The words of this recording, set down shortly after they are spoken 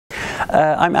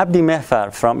I'm Abdi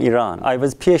Mehvar from Iran. I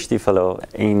was PhD fellow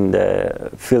in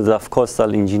the field of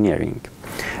coastal engineering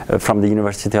from the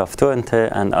University of Twente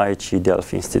and IHE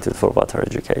Delft Institute for Water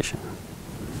Education.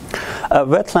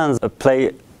 Wetlands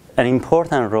play an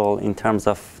important role in terms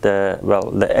of the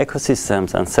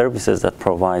ecosystems and services that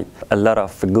provide a lot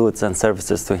of goods and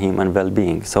services to human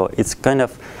well-being. So it's kind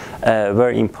of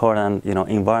very important,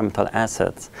 environmental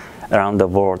assets around the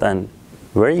world, and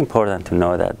very important to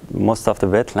know that most of the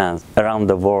wetlands around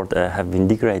the world have been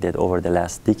degraded over the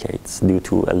last decades due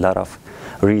to a lot of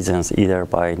reasons, either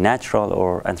by natural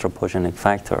or anthropogenic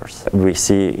factors. We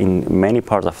see in many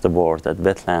parts of the world that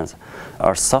wetlands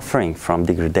are suffering from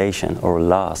degradation or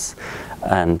loss.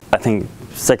 And I think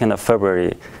 2nd of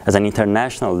February as an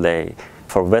international day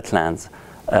for wetlands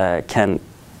can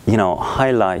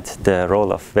highlight the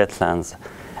role of wetlands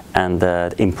and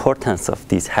the importance of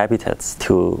these habitats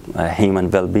to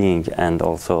human well-being and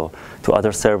also to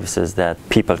other services that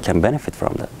people can benefit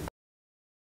from that.